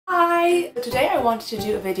Hi! Today I wanted to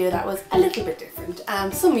do a video that was a little bit different.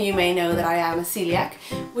 Some of you may know that I am a celiac,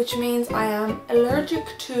 which means I am allergic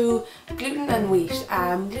to gluten and wheat.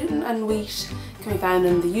 Gluten and wheat can be found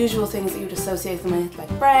in the usual things that you'd associate them with, like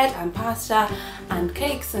bread and pasta and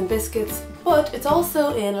cakes and biscuits, but it's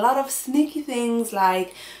also in a lot of sneaky things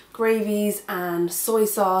like gravies and soy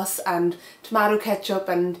sauce and tomato ketchup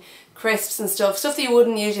and crisps and stuff that you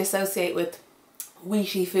wouldn't usually associate with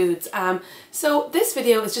wheaty foods. So this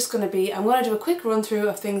video is just going to be, I'm going to do a quick run through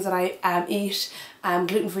of things that I eat,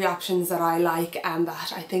 gluten-free options that I like and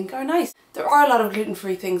that I think are nice. There are a lot of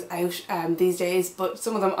gluten-free things out these days, but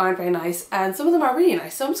some of them aren't very nice and some of them are really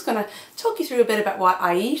nice. So I'm just going to talk you through a bit about what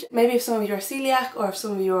I eat. Maybe if some of you are celiac or if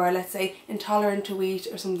some of you are, let's say, intolerant to wheat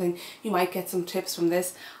or something, you might get some tips from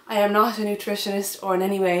this. I am not a nutritionist or in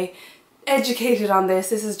any way educated on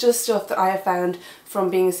this. This is just stuff that I have found from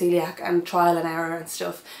being a celiac and trial and error and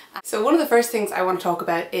stuff. So one of the first things I want to talk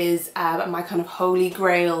about is my kind of holy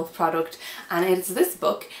grail product, and it's this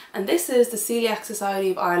book, and this is the Coeliac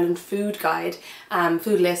Society of Ireland food guide,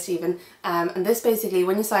 food list even, and this basically,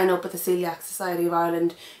 when you sign up with the Coeliac Society of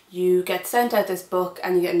Ireland, you get sent out this book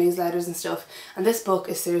and you get newsletters and stuff, and this book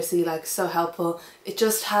is seriously like so helpful. It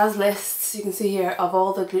just has lists, you can see here, of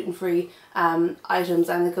all the gluten-free items,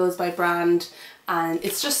 and it goes by brand, and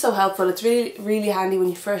it's just so helpful. It's really handy when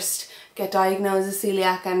you first get diagnosed as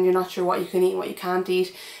celiac and you're not sure what you can eat and what you can't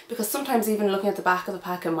eat, because sometimes even looking at the back of the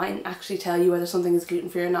packet mightn't actually tell you whether something is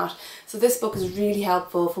gluten-free or not. So this book is really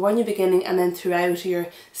helpful for when you're beginning and then throughout your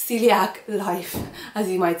celiac life, as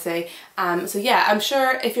you might say. So yeah, I'm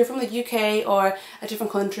sure if you're from the UK or a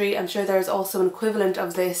different country, I'm sure there's also an equivalent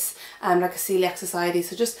of this, like a Coeliac Society,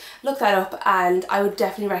 so just look that up, and I would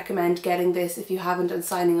definitely recommend getting this if you haven't and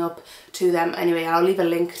signing up to them. Anyway, I'll leave a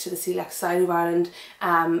link to the Coeliac Society of Ireland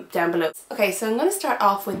down below. Okay, so I'm going to start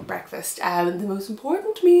off with breakfast, the most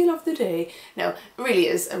important meal of the day. No, it really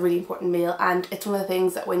is a really important meal, and it's one of the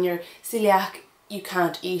things that when you're celiac you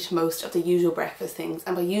can't eat most of the usual breakfast things,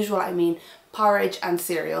 and by usual I mean porridge and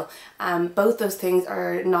cereal. Both those things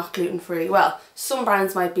are not gluten-free. Well, some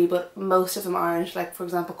brands might be, but most of them aren't. Like for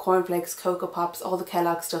example, cornflakes, Cocoa Pops, all the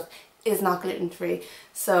Kellogg stuff is not gluten-free,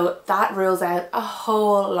 so that rules out a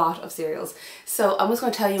whole lot of cereals. So I'm just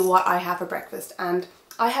going to tell you what I have for breakfast, and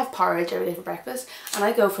I have porridge every day for breakfast, and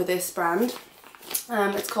I go for this brand.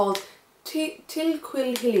 It's called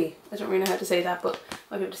Tilquilhilly. I don't really know how to say that, but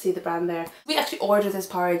I'll be able to see the brand there. We actually ordered this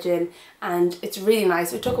porridge in, and it's really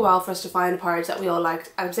nice. It took a while for us to find a porridge that we all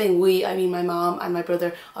liked. I'm saying we, I mean my mom and my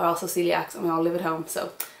brother are also celiacs and we all live at home,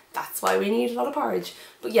 so that's why we need a lot of porridge.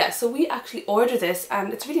 But yeah, so we actually ordered this,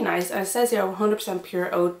 and it's really nice, and it says here 100%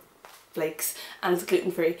 pure oat flakes, and it's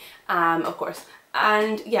gluten-free, of course.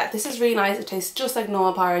 And yeah, this is really nice. It tastes just like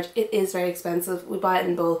normal porridge. It is very expensive. We buy it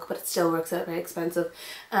in bulk, but it still works out very expensive.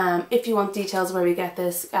 If you want details of where we get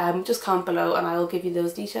this, just comment below and I will give you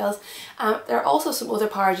those details. There are also some other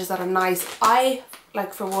porridges that are nice. I,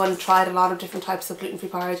 like for one, tried a lot of different types of gluten-free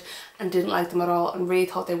porridge and didn't like them at all, and really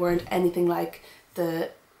thought they weren't anything like the,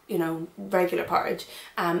 you know, regular porridge.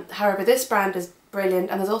 However, this brand is brilliant,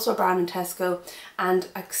 and there's also a brand in Tesco, and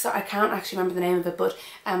I can't actually remember the name of it, but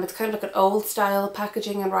it's kind of like an old style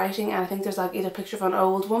packaging and writing, and I think there's like either a picture of an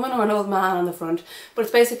old woman or an old man on the front, but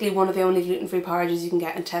it's basically one of the only gluten-free porridges you can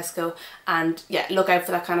get in Tesco. And yeah, look out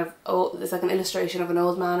for that kind of, oh, there's like an illustration of an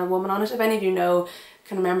old man or woman on it. If any of you know,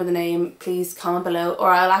 can remember the name, please comment below, or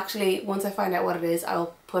I'll actually, once I find out what it is,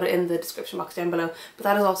 I'll put it in the description box down below. But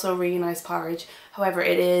that is also a really nice porridge. However,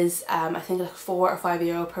 it is I think like €4 or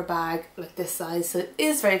 €5 per bag, like this size, so it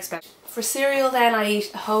is very expensive. For cereal then, I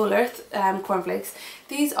eat Whole Earth cornflakes.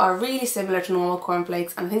 These are really similar to normal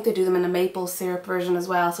cornflakes, and I think they do them in a maple syrup version as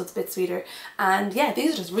well, so it's a bit sweeter. And yeah,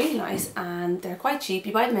 these are just really nice, and they're quite cheap.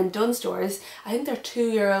 You buy them in Dunnes stores. I think they're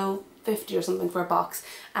 €2.50 or something for a box,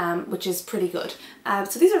 which is pretty good.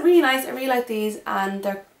 So these are really nice. I really like these, and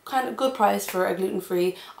they're kind of good price for a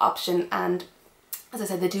gluten-free option, and as I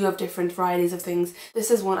said, they do have different varieties of things. This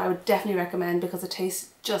is one I would definitely recommend because it tastes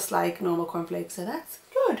just like normal cornflakes, so that's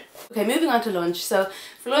good. Okay, moving on to lunch. So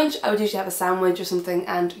for lunch I would usually have a sandwich or something,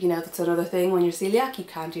 and you know, that's another thing, when you're celiac you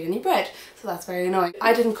can't eat any bread, so that's very annoying.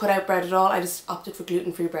 I didn't cut out bread at all, I just opted for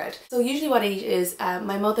gluten-free bread. So usually what I eat is,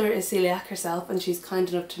 my mother is celiac herself, and she's kind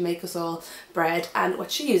enough to make us all bread, and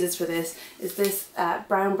what she uses for this is this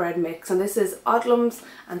brown bread mix, and this is Odlum's,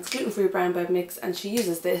 and it's gluten-free brown bread mix, and she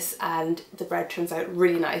uses this and the bread turns out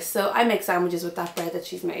really nice. So I make sandwiches with that bread that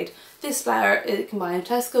she's made. This flour, it can buy in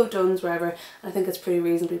Tesco, Dunnes, wherever, and I think it's pretty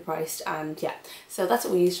reasonably priced, and yeah, so that's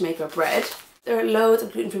what we use to make our bread. There are loads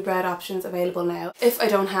of gluten-free bread options available now. If I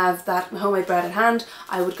don't have that homemade bread at hand,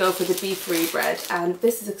 I would go for the beef-free bread, and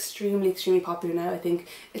this is extremely popular now. I think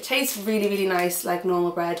it tastes really nice like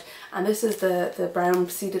normal bread, and this is the brown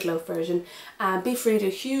seeded loaf version. Beef-free do a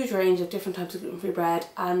huge range of different types of gluten-free bread,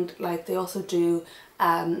 and like they also do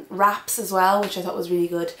wraps as well, which I thought was really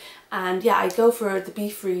good. And yeah, I go for the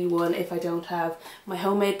beef-free one if I don't have my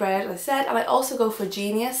homemade bread, as I said. And I also go for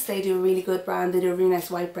Genius. They do a really good brand. They do a really nice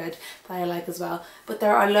white bread that I like as well. But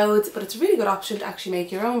there are loads, but it's a really good option to actually make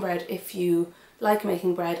your own bread if you like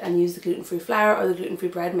making bread and use the gluten-free flour or the gluten-free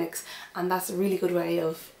bread mix. And that's a really good way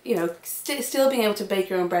of, you know, still being able to bake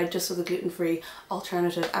your own bread just with a gluten-free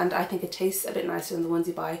alternative. And I think it tastes a bit nicer than the ones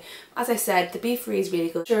you buy. As I said, the beef-free is really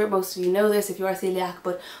good. Sure, most of you know this if you are celiac,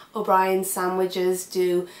 but O'Brien's sandwiches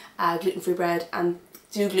do gluten-free bread, and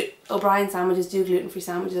O'Brien sandwiches do gluten-free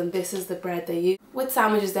sandwiches, and this is the bread they use. With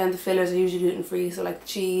sandwiches then, the fillers are usually gluten-free, so like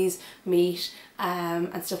cheese, meat,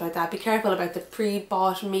 and stuff like that. Be careful about the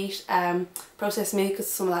pre-bought meat, processed meat, because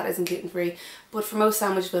some of that isn't gluten-free. But for most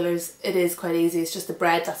sandwich fillers, it is quite easy. It's just the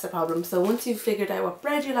bread that's the problem. So once you've figured out what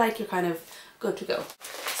bread you like, you're kind of good to go.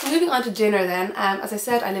 So moving on to dinner then, as I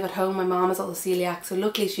said, I live at home. My mom is also celiac, so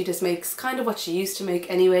luckily she just makes kind of what she used to make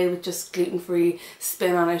anyway, with just gluten-free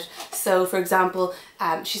spin on it. So for example,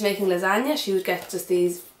 she's making lasagna. She would get just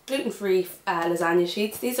these gluten-free lasagna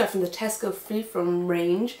sheets. These are from the Tesco Free From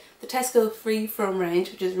range. The Tesco Free From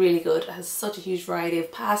range, which is really good. It has such a huge variety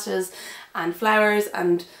of pastas and flours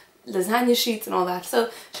and lasagna sheets and all that.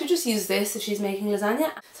 So she'll just use this if she's making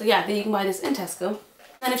lasagna. So yeah, you can buy this in Tesco.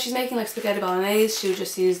 And if she's making like spaghetti bolognese, she'll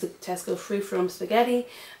just use the Tesco Free From spaghetti,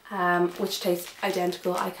 which tastes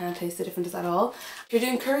identical. I can't taste the difference at all. If you're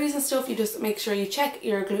doing curries and stuff, you just make sure you check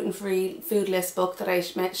your gluten-free food list book that I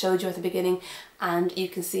showed you at the beginning, and you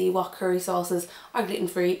can see what curry sauces are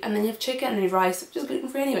gluten-free. And then you have chicken and you have rice, which is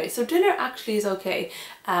gluten-free anyway. So dinner actually is okay.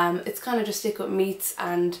 It's kind of just stick with meats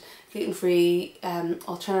and gluten-free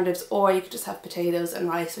alternatives, or you could just have potatoes and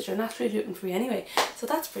rice, which are naturally gluten-free anyway. So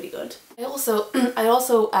that's pretty good. I also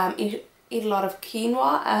eat a lot of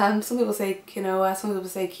quinoa. Some people say quinoa, some people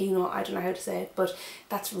say quinoa. I don't know how to say it, but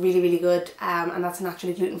that's really good, and that's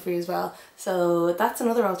naturally gluten-free as well. So that's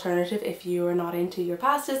another alternative if you are not into your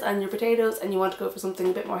pastas and your potatoes and you want to go for something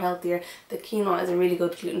a bit more healthier. The quinoa is a really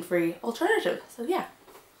good gluten-free alternative. So yeah.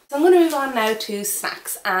 So I'm going to move on now to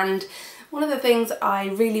snacks, and one of the things I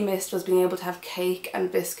really missed was being able to have cake and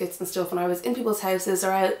biscuits and stuff when I was in people's houses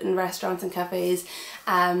or out in restaurants and cafes.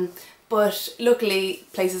 But luckily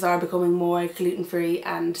places are becoming more gluten-free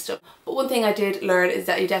and stuff. But one thing I did learn is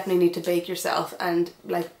that you definitely need to bake yourself and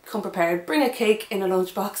like come prepared. Bring a cake in a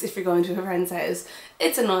lunchbox if you're going to a friend's house.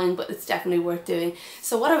 It's annoying, but it's definitely worth doing.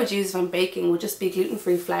 So what I would use if I'm baking would just be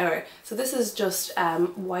gluten-free flour. So this is just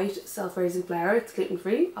white self-raising flour. It's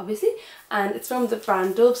gluten-free, obviously, and it's from the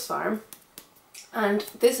brand Dove's Farm. And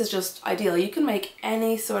this is just ideal. You can make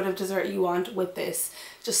any sort of dessert you want with this.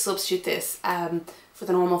 Just substitute this for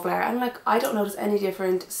the normal flour, and like I don't notice any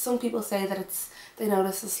different. Some people say that they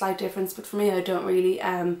notice a slight difference, but for me I don't really.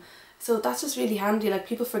 So that's just really handy. Like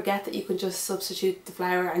people forget that you can just substitute the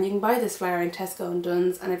flour, and you can buy this flour in Tesco and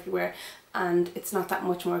Dunnes and everywhere, and it's not that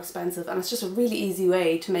much more expensive, and it's just a really easy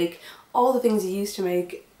way to make all the things you used to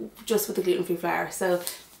make just with the gluten-free flour. So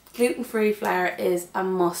gluten-free flour is a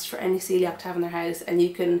must for any celiac to have in their house, and you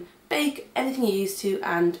can bake anything you used to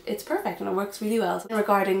and it's perfect and it works really well. So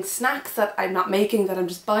regarding snacks that I'm not making, that I'm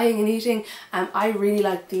just buying and eating, I really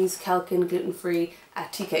like these Kelkin gluten-free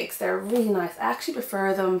tea cakes. They're really nice. I actually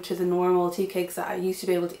prefer them to the normal tea cakes that I used to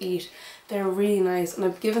be able to eat. They're really nice, and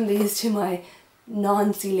I've given these to my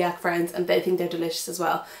non-celiac friends and they think they're delicious as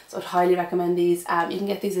well, so I'd highly recommend these. You can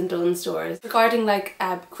get these in Dunnes stores. Regarding like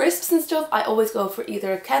crisps and stuff, I always go for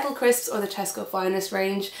either Kettle Crisps or the Tesco Finest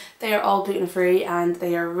range. They are all gluten-free and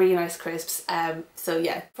they are really nice crisps. So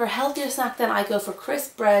yeah, for a healthier snack then I go for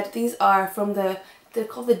crisp bread. These are from they're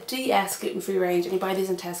called the DS gluten-free range, and you buy these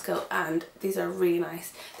in Tesco and these are really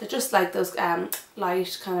nice. They're just like those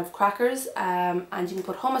light kind of crackers, and you can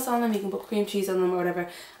put hummus on them, you can put cream cheese on them or whatever,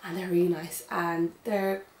 and they're really nice, and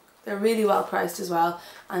they're really well priced as well,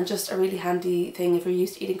 and just a really handy thing if you're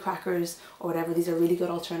used to eating crackers or whatever. These are a really good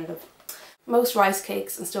alternative. Most rice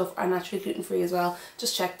cakes and stuff are naturally gluten-free as well.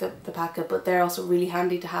 Just check the packet, but they're also really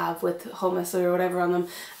handy to have with hummus or whatever on them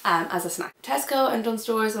as a snack. Tesco and Dunnes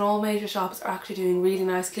stores and all major shops are actually doing really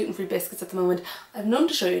nice gluten-free biscuits at the moment. I've none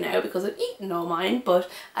to show you now because I've eaten all mine, but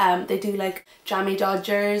they do like Jammy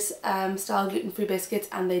Dodgers style gluten-free biscuits,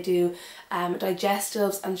 and they do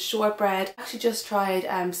digestives and shortbread. I actually just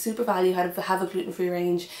tried Super Value have a gluten-free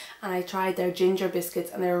range, and I tried their ginger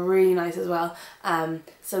biscuits and they're really nice as well.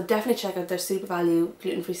 So definitely check out their Super Value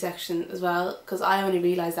gluten-free section as well, because I only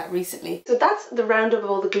realised that recently. So that's the roundup of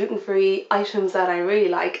all the gluten-free items that I really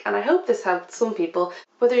like, and I hope this helped some people.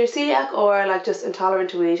 Whether you're celiac or like just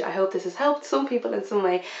intolerant to wheat, I hope this has helped some people in some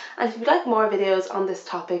way. And if you'd like more videos on this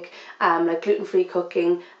topic, like gluten-free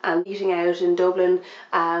cooking and eating out in Dublin,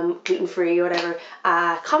 gluten-free or whatever,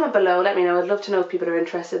 comment below, let me know. I'd love to know if people are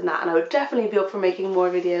interested in that, and I would definitely be up for making more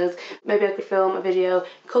videos. Maybe I could film a video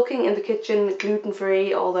cooking in the kitchen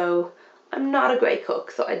gluten-free, although I'm not a great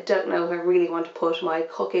cook, so I don't know if I really want to put my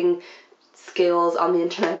cooking skills on the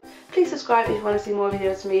internet. Please subscribe if you want to see more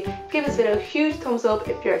videos from me. Give this video a huge thumbs up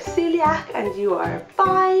if you're a celiac and you are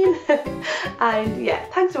fine. And yeah,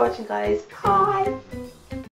 thanks for watching guys. Bye!